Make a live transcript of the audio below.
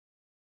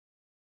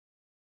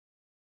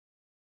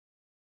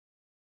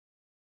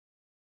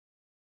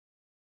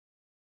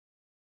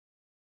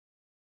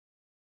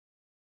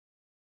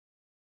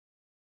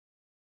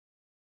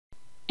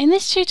In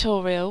this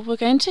tutorial, we're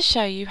going to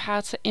show you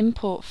how to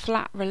import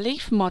flat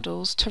relief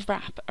models to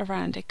wrap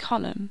around a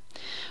column.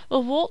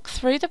 We'll walk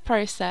through the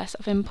process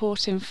of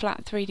importing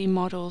flat 3D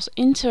models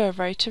into a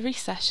Rotary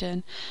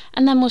session,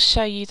 and then we'll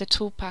show you the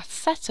toolpath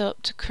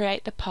setup to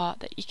create the part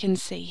that you can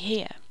see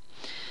here.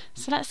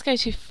 So let's go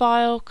to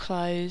File,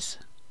 Close,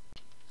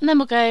 and then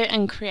we'll go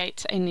and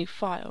create a new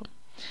file.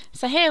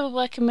 So here we're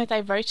working with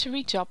a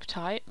Rotary Job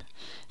type.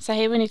 So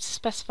here we need to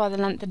specify the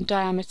length and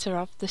diameter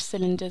of the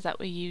cylinder that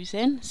we're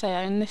using. So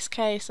in this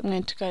case I'm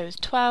going to go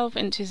with 12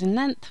 inches in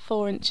length,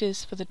 4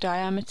 inches for the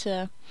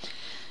diameter.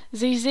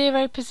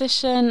 Z0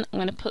 position, I'm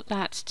going to put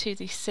that to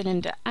the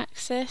cylinder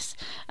axis.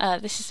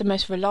 This is the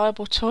most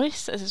reliable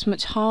choice, as it's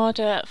much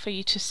harder for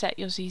you to set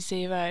your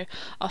Z0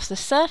 off the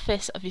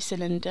surface of your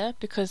cylinder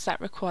because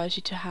that requires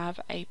you to have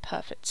a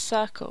perfect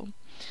circle.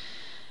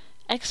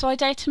 XY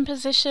datum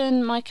position,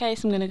 in my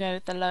case I'm going to go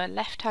with the lower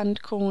left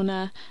hand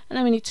corner, and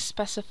then we need to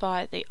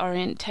specify the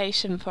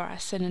orientation for our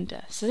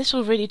cylinder. So this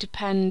will really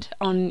depend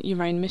on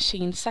your own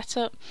machine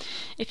setup.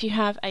 If you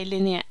have a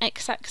linear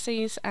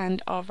x-axis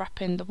and are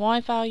wrapping the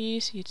y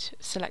values, you'd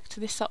select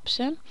this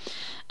option.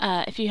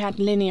 If you had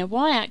linear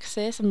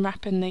y-axis and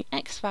wrapping the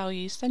x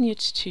values, then you'd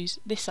choose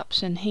this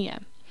option here.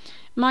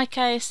 In my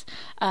case,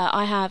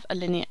 I have a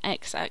linear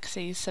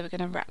x-axis, so we're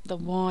going to wrap the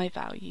y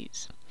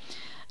values.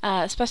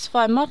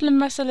 Specify modelling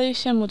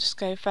resolution, we'll just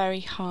go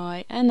very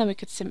high, and then we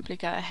could simply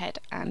go ahead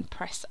and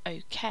press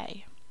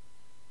OK.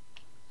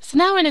 So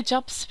now in a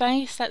job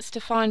space that's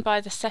defined by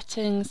the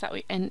settings that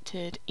we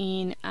entered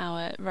in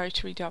our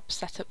Rotary Job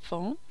setup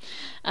form,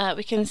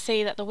 we can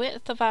see that the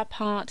width of our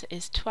part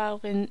is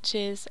 12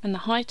 inches and the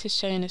height is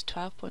shown as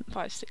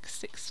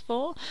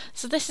 12.5664.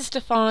 So this is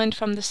defined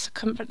from the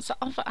circumference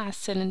of our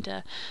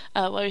cylinder,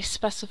 where we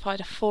specified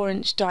a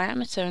 4-inch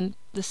diameter, and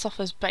the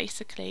software's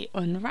basically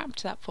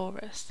unwrapped that for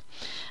us.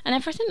 And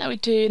everything that we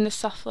do in the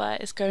software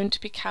is going to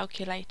be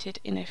calculated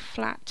in a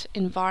flat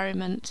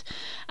environment,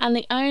 and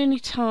the only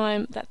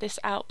time that this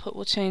output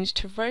will change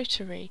to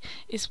rotary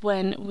is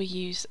when we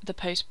use the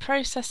post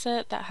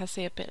processor that has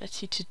the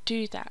ability to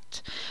do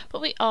that.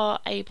 But we are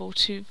able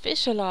to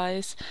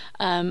visualize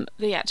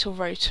the actual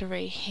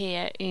rotary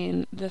here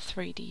in the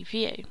 3D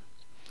view.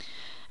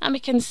 And we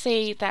can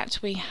see that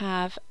we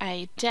have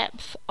a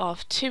depth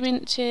of 2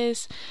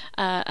 inches,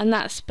 and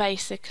that's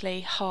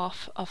basically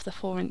half of the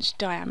 4-inch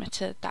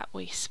diameter that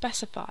we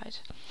specified.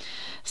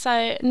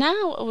 So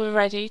now we're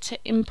ready to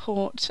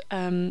import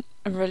a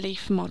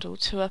relief model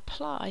to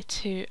apply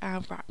to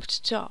our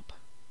wrapped job.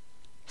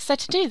 So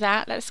to do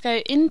that, let's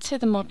go into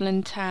the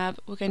Modelling tab.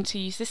 We're going to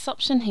use this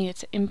option here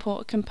to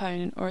import a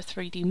component or a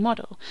 3D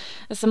model,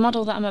 as the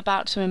model that I'm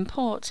about to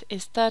import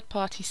is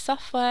third-party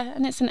software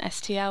and it's an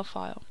STL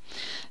file.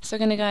 So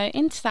we're going to go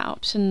into that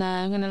option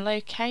there. I'm going to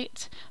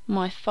locate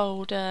my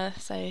folder.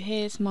 So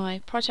here's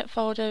my project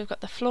folder. We've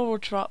got the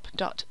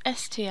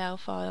floraldrop.stl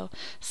file.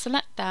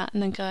 Select that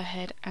and then go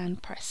ahead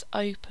and press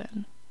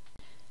open.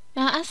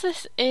 Now, as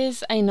this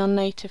is a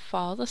non-native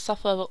file, the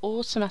software will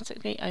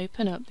automatically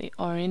open up the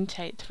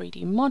Orientate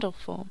 3D model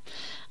form,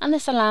 and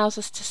this allows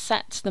us to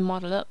set the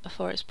model up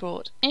before it's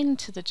brought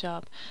into the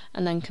job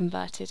and then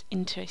converted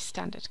into a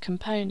standard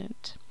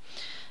component.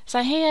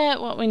 So here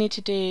what we need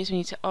to do is we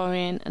need to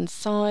orient and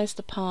size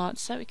the part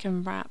so we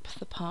can wrap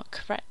the part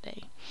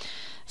correctly.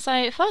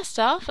 So first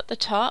off, at the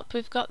top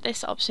we've got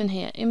this option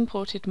here,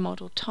 imported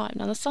model type.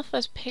 Now the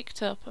software's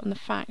picked up on the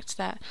fact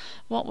that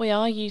what we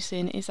are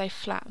using is a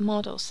flat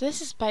model. So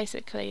this is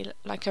basically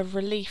like a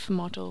relief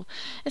model.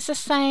 It's the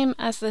same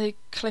as the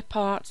clip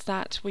art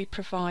that we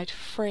provide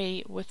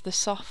free with the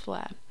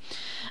software.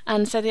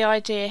 And so the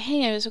idea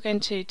here is we're going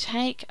to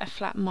take a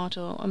flat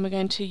model and we're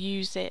going to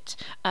use it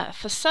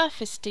for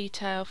surface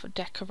detail, for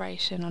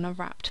decoration on a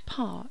wrapped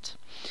part.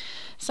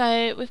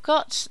 So we've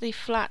got the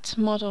flat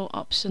model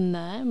option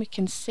there, and we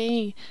can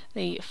see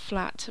the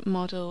flat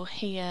model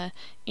here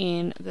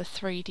in the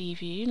 3D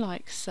view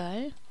like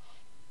so.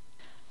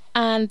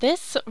 And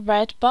this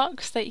red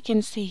box that you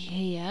can see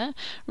here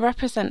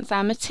represents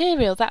our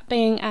material, that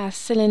being our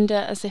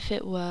cylinder as if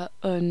it were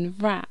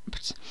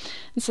unwrapped.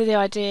 And so the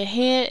idea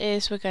here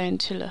is we're going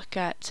to look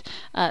at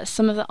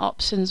some of the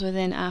options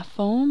within our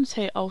form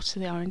to alter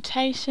the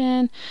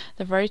orientation,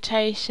 the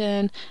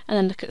rotation, and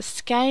then look at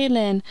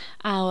scaling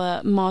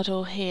our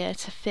model here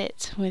to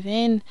fit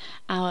within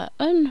our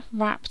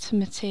unwrapped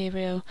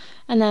material,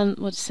 and then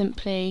we'll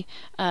simply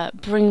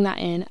bring that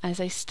in as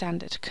a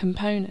standard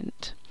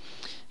component.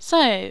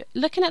 So,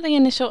 looking at the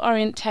initial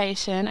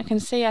orientation, I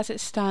can see as it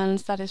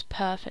stands that is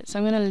perfect, so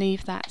I'm going to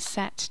leave that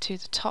set to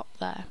the top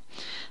there.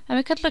 And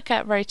we could look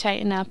at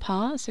rotating our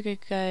parts, so we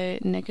could go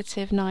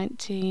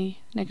 -90,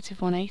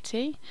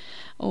 -180,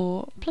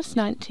 or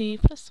 +90,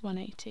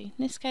 +180.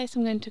 In this case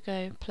I'm going to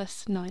go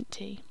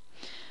 +90.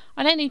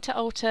 I don't need to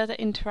alter the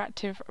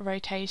interactive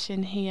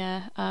rotation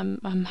here,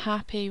 I'm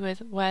happy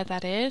with where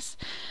that is.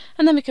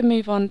 And then we can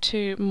move on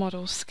to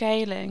model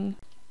scaling.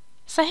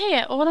 So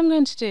here, all I'm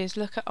going to do is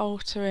look at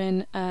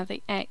altering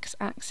the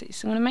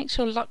x-axis. I'm going to make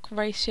sure lock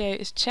ratio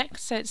is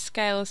checked so it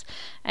scales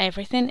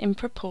everything in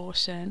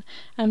proportion.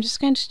 I'm just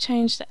going to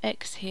change the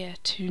x here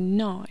to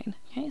 9.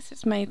 Okay, so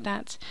it's made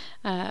that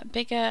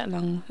bigger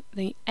along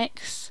the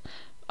x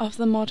of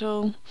the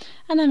model,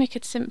 and then we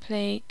could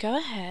simply go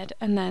ahead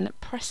and then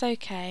press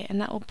OK, and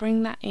that will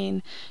bring that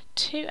in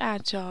to our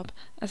job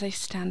as a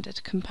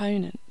standard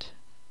component.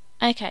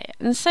 Okay,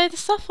 and so the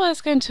software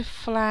is going to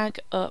flag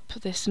up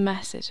this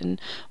message,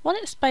 and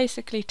what it's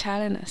basically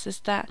telling us is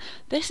that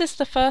this is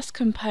the first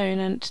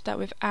component that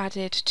we've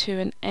added to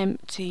an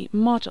empty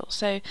model.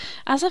 So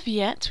as of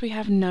yet we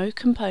have no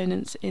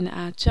components in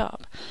our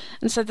job,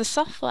 and so the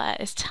software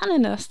is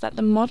telling us that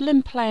the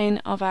modeling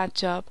plane of our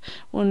job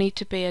will need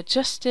to be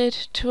adjusted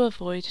to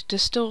avoid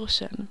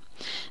distortion.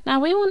 Now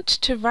we want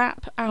to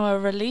wrap our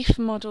relief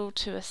model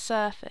to a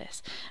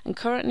surface, and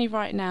currently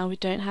right now we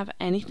don't have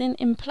anything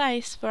in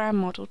place for our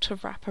model to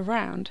wrap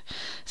around.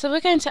 So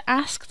we're going to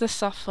ask the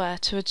software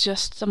to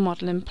adjust the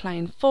modeling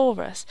plane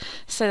for us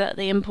so that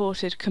the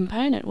imported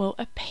component will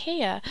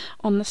appear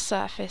on the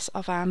surface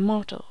of our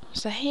model.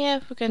 So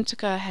here we're going to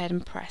go ahead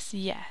and press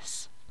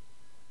yes.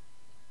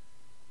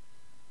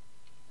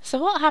 So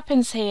what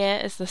happens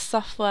here is the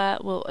software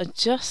will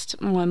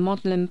adjust my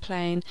modeling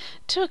plane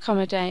to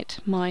accommodate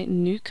my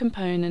new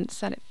components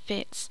that it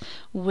fits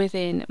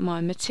within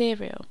my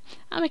material,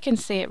 and we can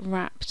see it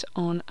wrapped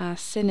on our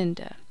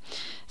cylinder.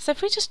 So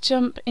if we just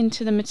jump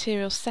into the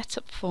material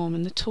setup form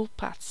in the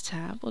toolpaths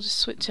tab, we'll just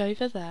switch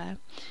over there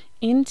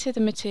into the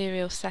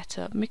material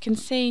setup, and we can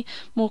see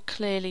more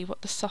clearly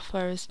what the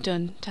software has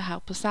done to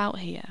help us out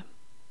here.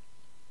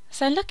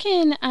 So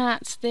looking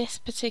at this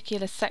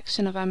particular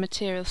section of our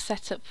material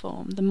setup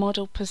form, the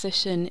model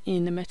position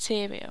in the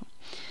material,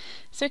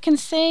 so we can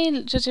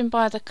see, judging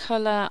by the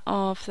colour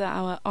of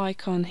our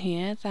icon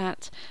here,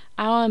 that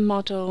our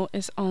model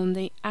is on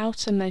the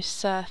outermost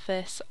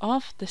surface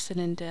of the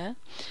cylinder,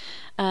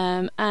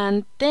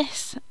 and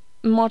this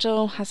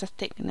model has a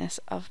thickness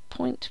of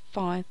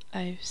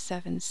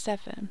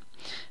 0.5077.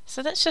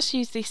 So let's just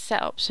use the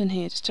set option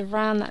here just to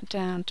round that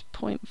down to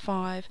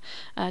 0.5,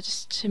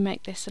 just to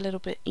make this a little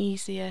bit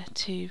easier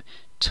to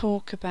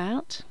talk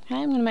about. Okay,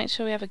 I'm going to make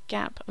sure we have a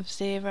gap of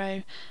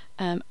 0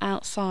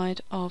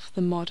 outside of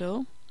the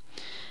model.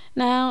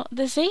 Now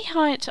the Z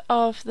height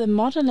of the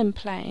modeling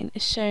plane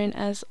is shown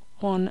as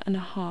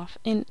 1.5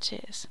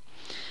 inches.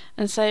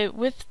 And so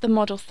with the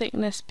model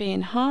thickness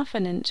being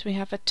 1/2 inch, we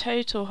have a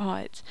total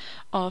height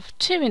of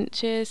 2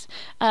 inches,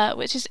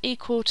 which is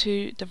equal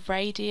to the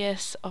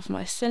radius of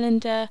my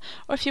cylinder,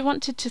 or if you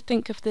wanted to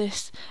think of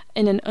this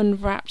in an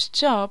unwrapped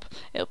job,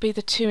 it will be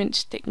the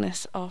 2-inch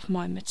thickness of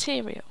my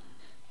material.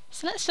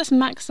 So let's just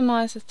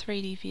maximise the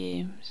 3D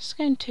view. I'm just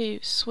going to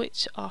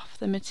switch off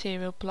the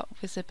material block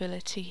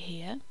visibility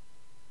here.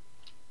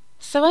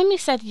 So when we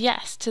said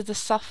yes to the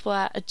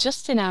software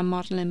adjusting our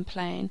modeling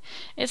plane,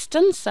 it's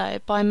done so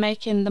by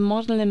making the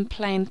modeling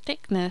plane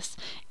thickness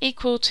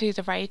equal to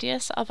the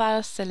radius of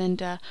our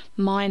cylinder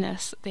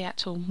minus the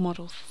actual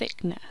model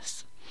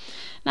thickness.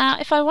 Now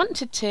if I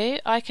wanted to,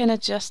 I can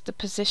adjust the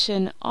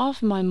position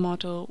of my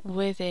model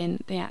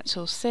within the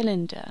actual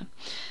cylinder,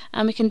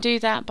 and we can do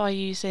that by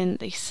using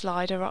the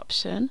slider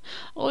option,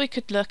 or we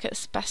could look at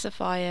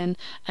specifying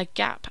a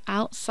gap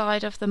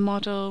outside of the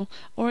model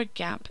or a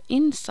gap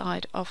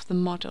inside of the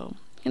model.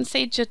 You can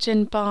see,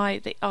 judging by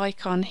the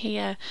icon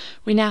here,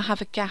 we now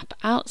have a gap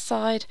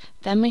outside,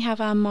 then we have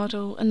our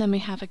model, and then we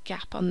have a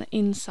gap on the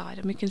inside,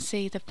 and we can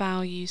see the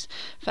values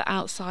for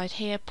outside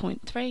here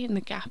 0.3 and the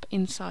gap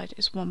inside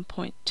is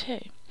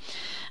 1.2.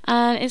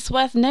 And it's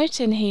worth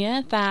noting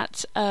here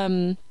that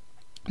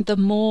the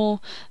more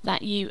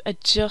that you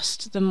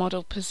adjust the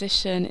model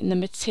position in the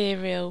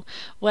material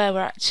where we're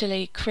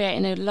actually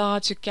creating a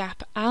larger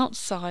gap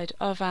outside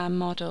of our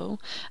model,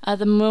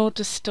 the more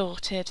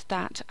distorted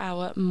that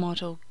our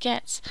model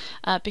gets,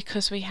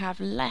 because we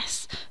have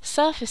less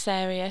surface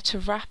area to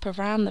wrap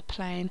around the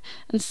plane,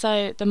 and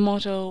so the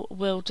model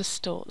will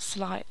distort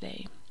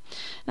slightly.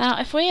 Now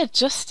if we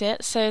adjust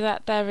it so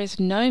that there is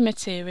no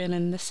material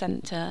in the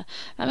centre,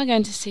 then we're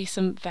going to see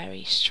some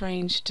very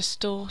strange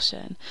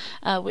distortion,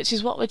 which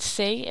is what we'd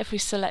see if we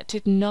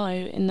selected no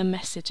in the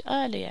message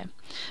earlier.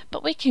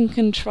 But we can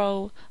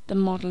control the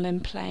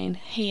modeling plane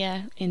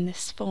here in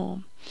this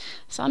form.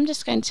 So I'm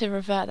just going to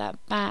revert that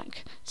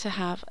back to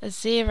have a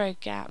 0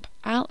 gap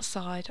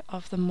outside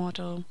of the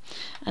model,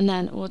 and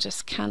then we'll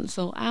just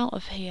cancel out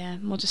of here,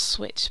 and we'll just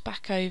switch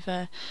back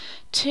over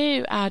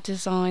to our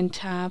design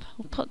tab.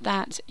 We'll put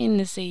that in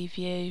the Z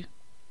view.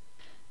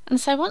 And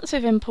so once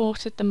we've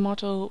imported the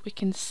model, we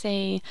can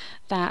see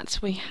that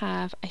we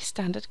have a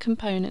standard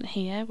component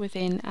here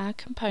within our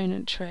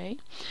component tree,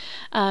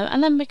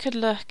 and then we could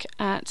look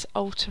at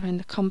altering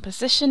the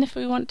composition if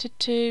we wanted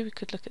to. We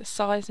could look at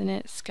sizing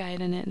it,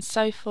 scaling it, and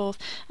so forth,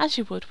 as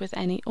you would with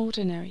any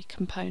ordinary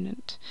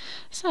component.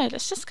 So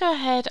let's just go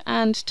ahead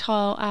and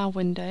tile our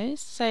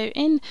windows. So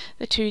in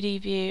the 2D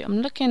view,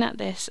 I'm looking at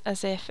this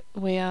as if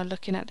we are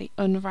looking at the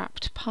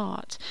unwrapped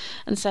part,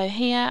 and so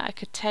here I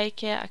could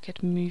take it, I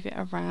could move it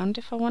around, around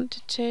if I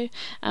wanted to,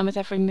 and with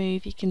every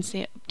move you can see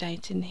it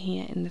updating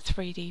here in the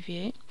 3D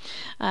view.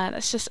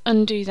 Let's just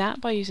undo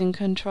that by using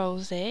Control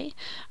Z.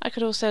 I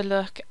could also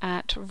look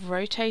at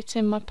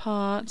rotating my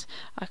part,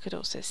 I could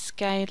also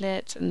scale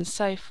it and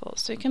so forth,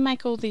 so we can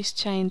make all these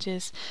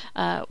changes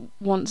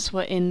once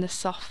we're in the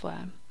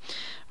software.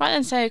 Right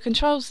then, so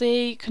Control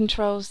Z,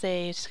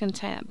 just going to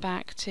take that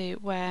back to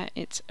where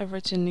it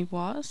originally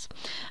was.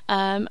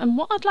 And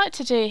what I'd like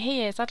to do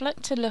here is I'd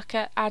like to look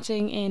at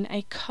adding in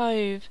a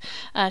cove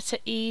to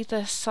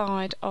either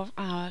side of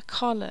our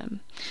column.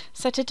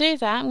 So to do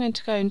that, I'm going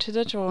to go into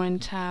the Drawing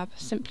tab,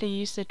 simply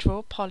use the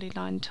Draw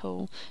Polyline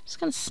tool. Just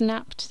going to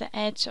snap to the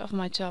edge of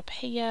my job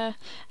here,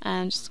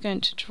 and just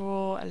going to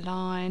draw a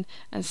line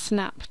and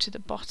snap to the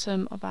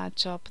bottom of our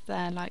job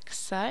there, like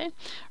so.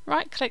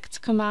 Right click to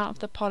come out of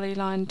the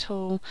polyline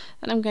tool,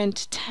 then I'm going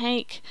to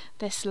take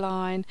this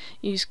line,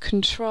 use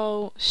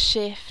Control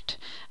Shift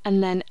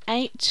and then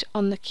H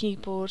on the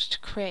keyboard to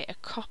create a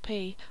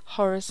copy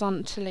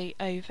horizontally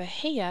over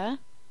here.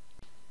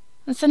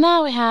 And so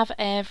now we have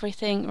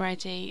everything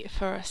ready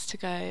for us to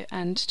go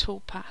and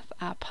toolpath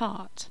our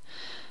part.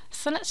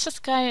 So let's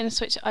just go and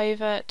switch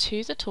over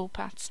to the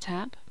Toolpaths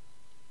tab.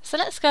 So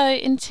let's go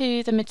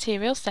into the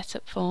material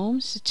setup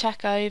forms to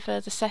check over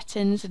the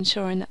settings,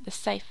 ensuring that they're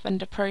safe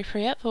and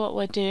appropriate for what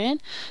we're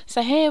doing.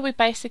 So here we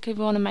basically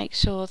want to make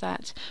sure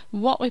that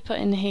what we put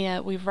in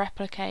here we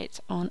replicate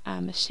on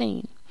our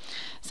machine.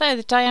 So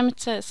the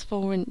diameter is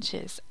 4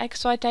 inches.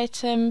 XY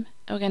datum,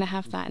 we're going to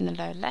have that in the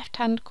lower left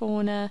hand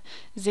corner.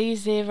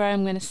 Z0,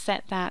 I'm going to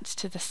set that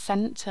to the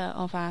centre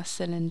of our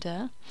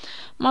cylinder.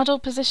 Model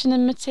position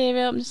and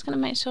material, I'm just going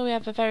to make sure we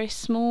have a very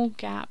small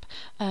gap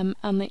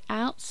on the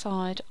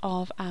outside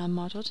of our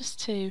model, just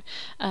to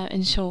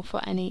ensure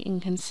for any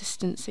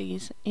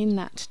inconsistencies in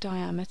that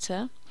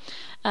diameter.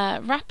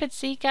 Rapid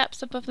Z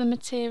gaps above the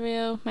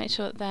material, make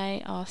sure that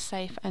they are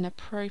safe and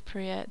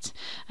appropriate,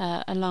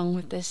 along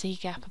with the Z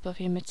gap above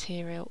your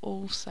material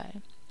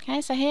also. Okay,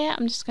 so here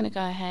I'm just going to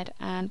go ahead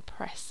and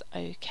press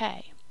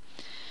OK.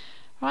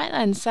 Right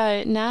then,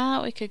 so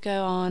now we could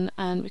go on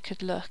and we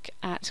could look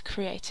at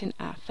creating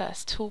our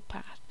first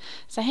toolpath.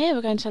 So here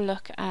we're going to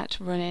look at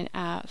running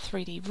our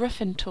 3D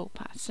roughing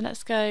toolpath. So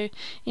let's go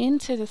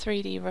into the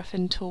 3D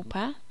roughing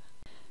toolpath.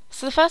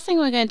 So the first thing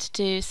we're going to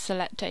do is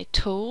select a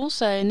tool.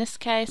 So in this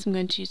case I'm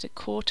going to use a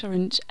 1/4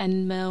 inch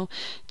end mill.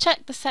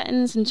 Check the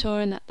settings,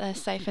 ensuring that they're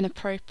safe and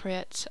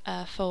appropriate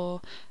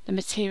for the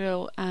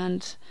material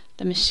and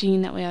the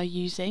machine that we are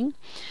using.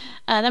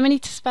 Then we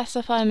need to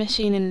specify a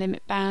machining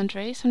limit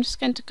boundary. So I'm just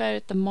going to go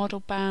with the model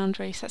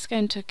boundary. So that's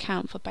going to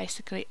account for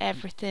basically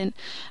everything,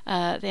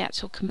 the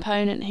actual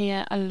component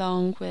here,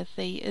 along with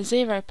the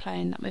 0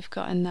 plane that we've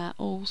got in there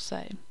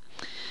also.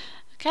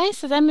 Okay,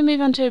 so then we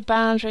move on to a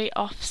boundary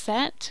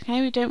offset.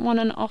 Okay, we don't want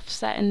an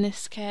offset in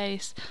this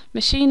case.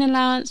 Machine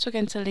allowance, we're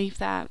going to leave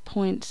that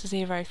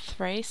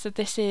 0.03. So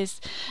this is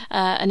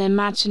an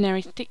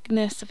imaginary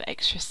thickness of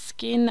extra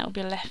skin that will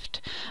be left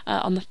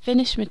on the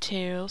finished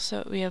material, so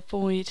that we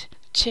avoid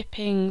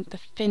chipping the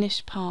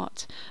finished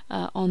part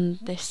on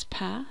this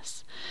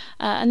pass.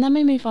 And then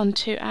we move on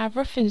to our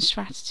roughing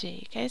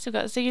strategy. Okay, so we've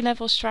got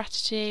Z-level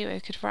strategy, where we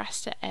could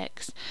raster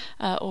X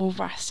or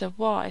raster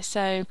Y.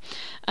 So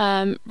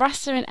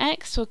raster in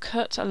X will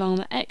cut along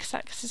the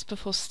X-axis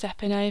before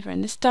stepping over,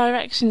 and this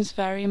direction is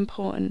very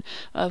important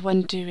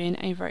when doing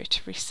a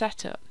rotary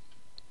setup.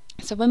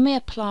 So when we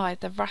apply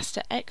the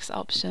raster X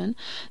option,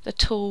 the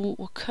tool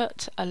will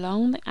cut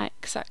along the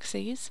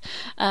X-axis,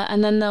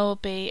 and then there will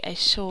be a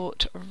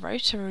short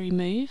rotary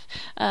move,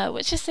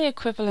 which is the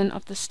equivalent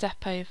of the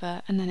step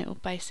over, and then it will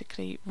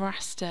basically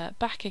raster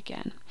back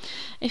again.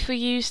 If we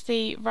use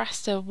the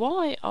raster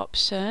Y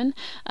option,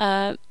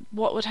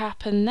 what would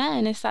happen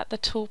then is that the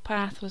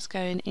toolpath was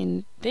going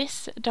in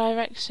this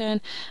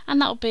direction,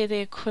 and that will be the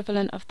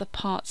equivalent of the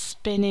part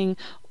spinning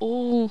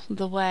all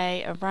the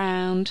way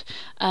around,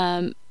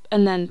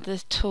 and then the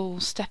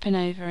tool stepping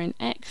over in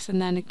X, and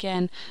then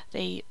again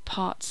the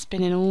part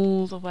spinning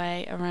all the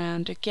way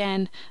around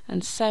again,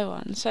 and so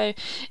on. So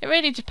it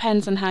really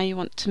depends on how you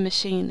want to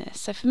machine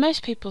this. So for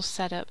most people's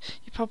setup,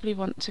 you probably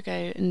want to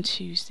go and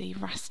choose the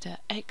raster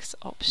X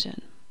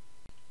option.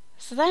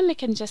 So then we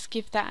can just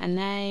give that a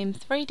name,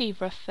 3D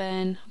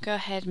roughing, go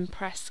ahead and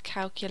press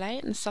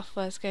calculate, and the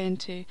software is going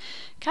to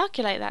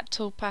calculate that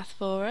toolpath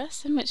for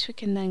us, in which we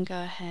can then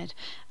go ahead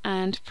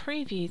and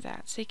preview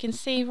that. So you can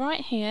see right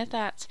here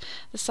that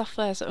the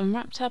software has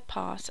unwrapped our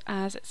part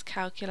as it's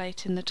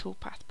calculating the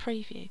toolpath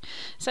preview.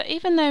 So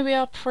even though we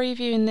are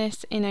previewing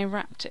this in a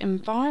wrapped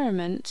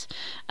environment,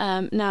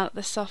 now that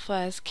the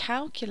software has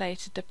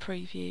calculated the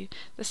preview,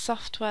 the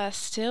software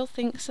still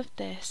thinks of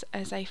this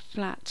as a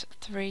flat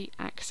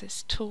 3-axis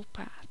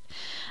toolpath,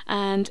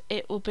 and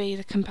it will be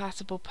the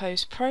compatible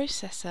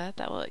post-processor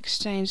that will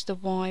exchange the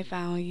Y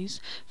values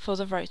for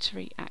the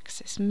rotary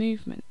axis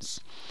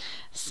movements.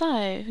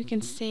 So we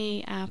can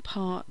see our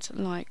part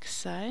like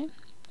so.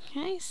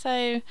 Okay,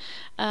 so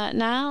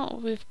now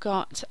we've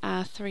got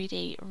our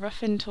 3D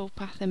roughing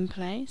toolpath in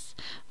place.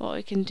 What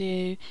we can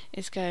do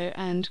is go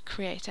and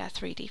create our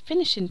 3D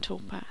finishing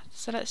toolpath.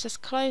 So let's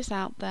just close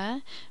out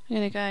there. We're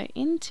going to go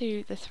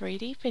into the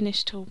 3D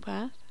finish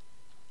toolpath.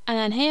 And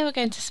then here we're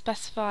going to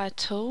specify a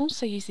tool,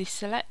 so use the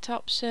select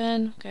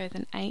option, go with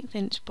an 1/8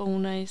 inch ball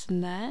nose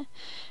in there.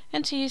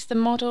 And to use the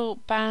model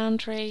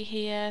boundary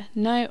here,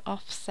 no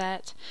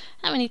offset,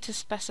 and we need to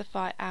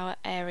specify our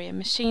area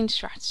machine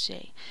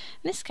strategy.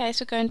 In this case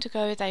we're going to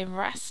go with a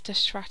raster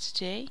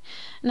strategy.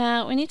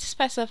 Now we need to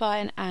specify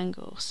an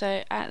angle,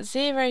 so at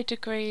 0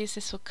 degrees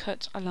this will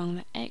cut along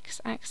the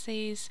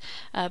x-axis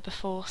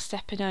before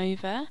stepping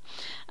over,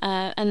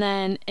 and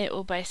then it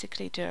will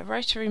basically do a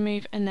rotary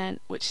move, and then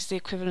which is the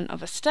equivalent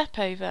of a step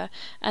over,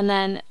 and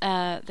then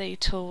the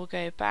tool will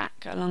go back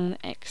along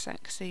the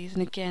x-axis,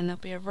 and again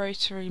there'll be a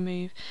rotary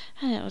move,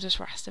 and it will just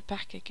raster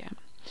back again.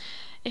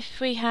 If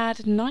we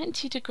had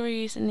 90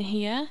 degrees in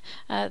here,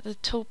 the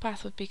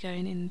toolpath would be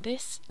going in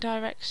this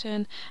direction,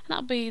 and that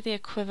would be the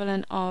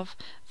equivalent of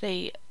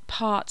the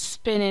part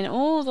spinning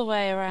all the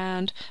way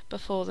around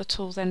before the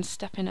tool then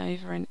stepping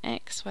over in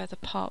X, where the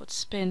part would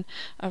spin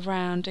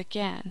around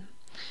again.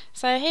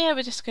 So here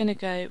we're just going to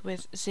go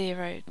with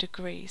 0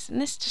 degrees,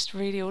 and this just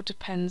really all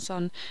depends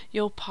on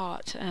your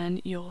part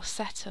and your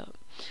setup.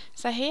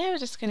 So here we're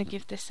just going to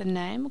give this a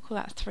name, we'll call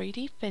that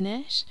 3D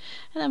finish,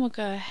 and then we'll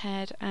go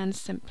ahead and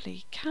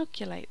simply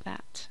calculate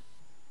that.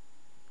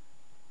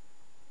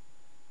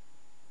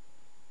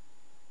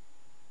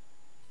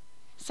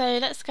 So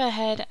let's go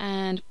ahead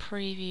and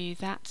preview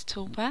that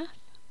toolpath.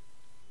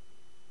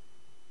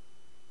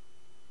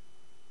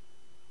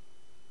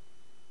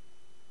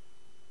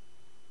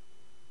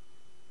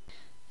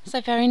 So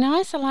very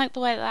nice, I like the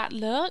way that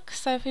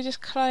looks. So if we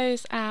just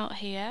close out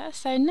here,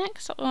 so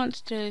next what we want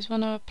to do is we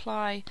want to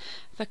apply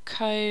the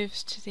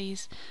coves to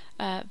these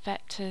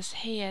vectors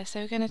here.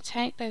 So we're going to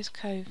take those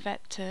cove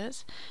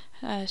vectors,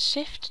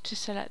 shift to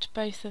select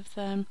both of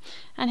them,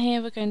 and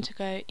here we're going to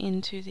go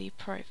into the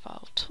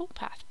profile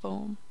toolpath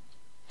form.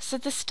 So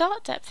the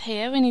start depth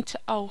here we need to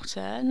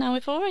alter. Now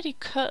we've already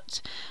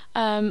cut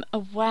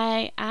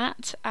away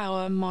at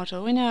our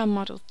model. We know our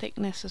model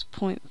thickness was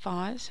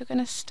 0.5, so we're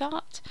going to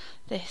start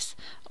this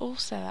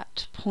also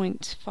at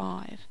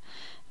 0.5.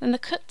 Then the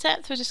cut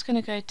depth, we're just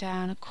going to go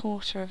down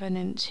 1/4 of an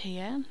inch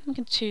here. We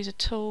can choose a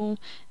tool.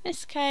 In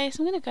this case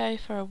I'm going to go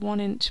for a 1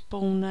 inch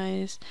ball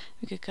nose.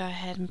 We could go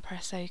ahead and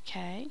press OK.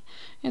 I'm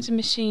going to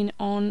machine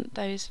on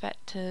those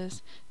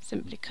vectors,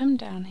 simply come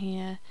down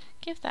here,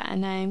 give that a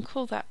name,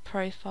 call that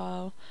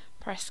profile,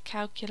 press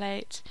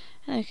calculate,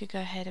 and we could go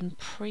ahead and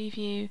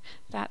preview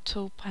that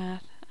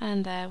toolpath,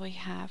 and there we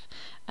have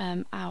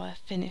our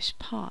finished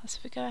parts.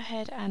 If we go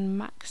ahead and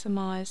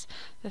maximize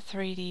the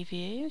 3D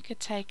view, we could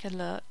take a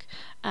look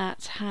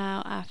at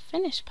how our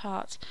finished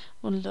parts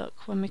will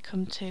look when we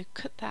come to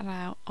cut that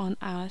out on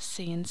our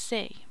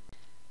CNC.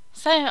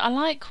 So I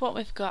like what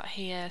we've got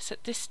here, so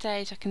at this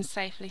stage I can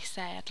safely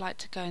say I'd like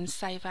to go and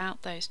save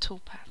out those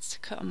toolpaths to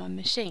cut on my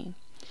machine.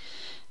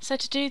 So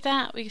to do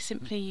that we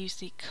simply use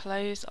the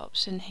close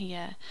option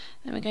here.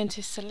 Then we're going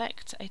to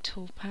select a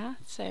toolpath.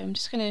 So I'm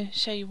just going to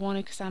show you one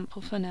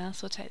example for now.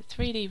 So we'll take the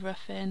 3D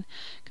roughing,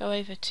 go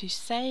over to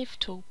save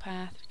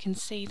toolpath, we can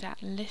see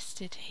that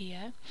listed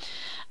here,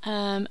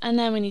 and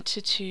then we need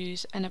to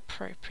choose an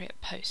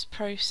appropriate post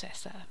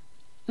processor.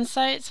 And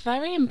so it's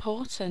very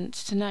important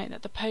to note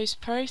that the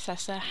post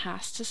processor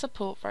has to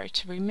support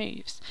rotary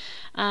moves,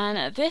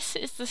 and this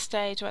is the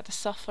stage where the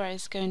software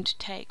is going to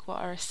take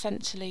what are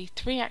essentially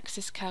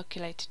 3-axis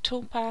calculated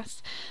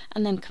toolpaths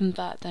and then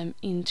convert them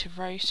into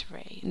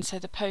rotary. And so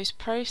the post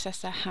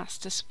processor has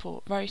to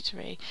support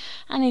rotary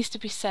and needs to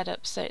be set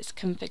up so it's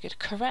configured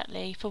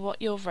correctly for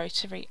what your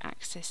rotary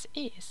axis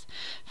is.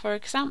 For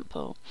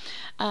example,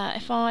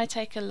 if I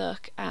take a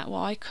look at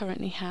what I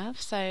currently have,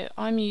 so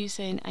I'm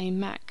using a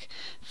Mac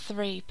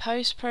 3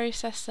 post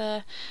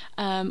processor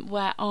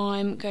where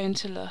I'm going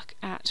to look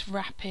at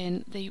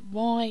wrapping the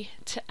Y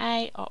to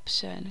A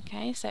option.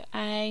 Okay, so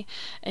A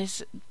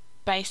is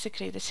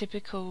basically the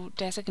typical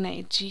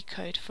designated G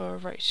code for a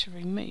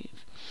rotary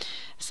move.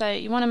 So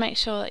you want to make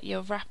sure that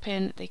you're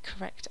wrapping the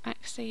correct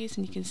axes,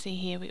 and you can see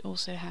here we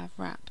also have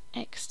wrap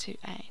X to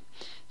A.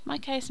 In my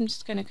case I'm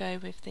just going to go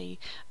with the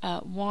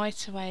Y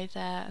to A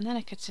there, and then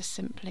I could just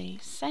simply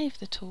save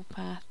the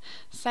toolpath,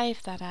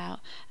 save that out,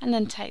 and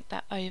then take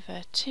that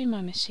over to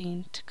my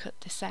machine to cut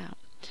this out.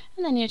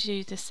 And then you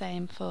do the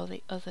same for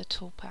the other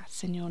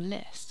toolpaths in your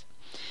list.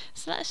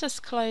 So let's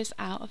just close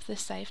out of the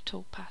Save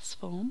Toolpaths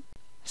form.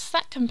 So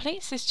that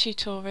completes this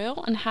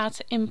tutorial on how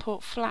to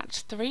import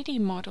flat 3D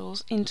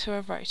models into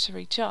a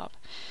rotary job.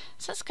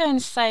 So let's go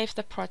and save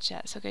the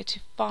project. So go to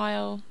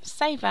File,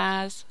 Save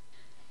As,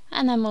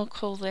 and then we'll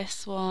call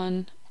this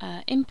one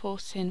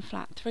Importing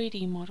Flat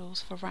 3D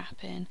Models for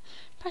Wrapping.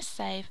 Press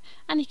Save,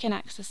 and you can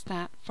access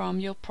that from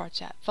your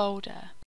project folder.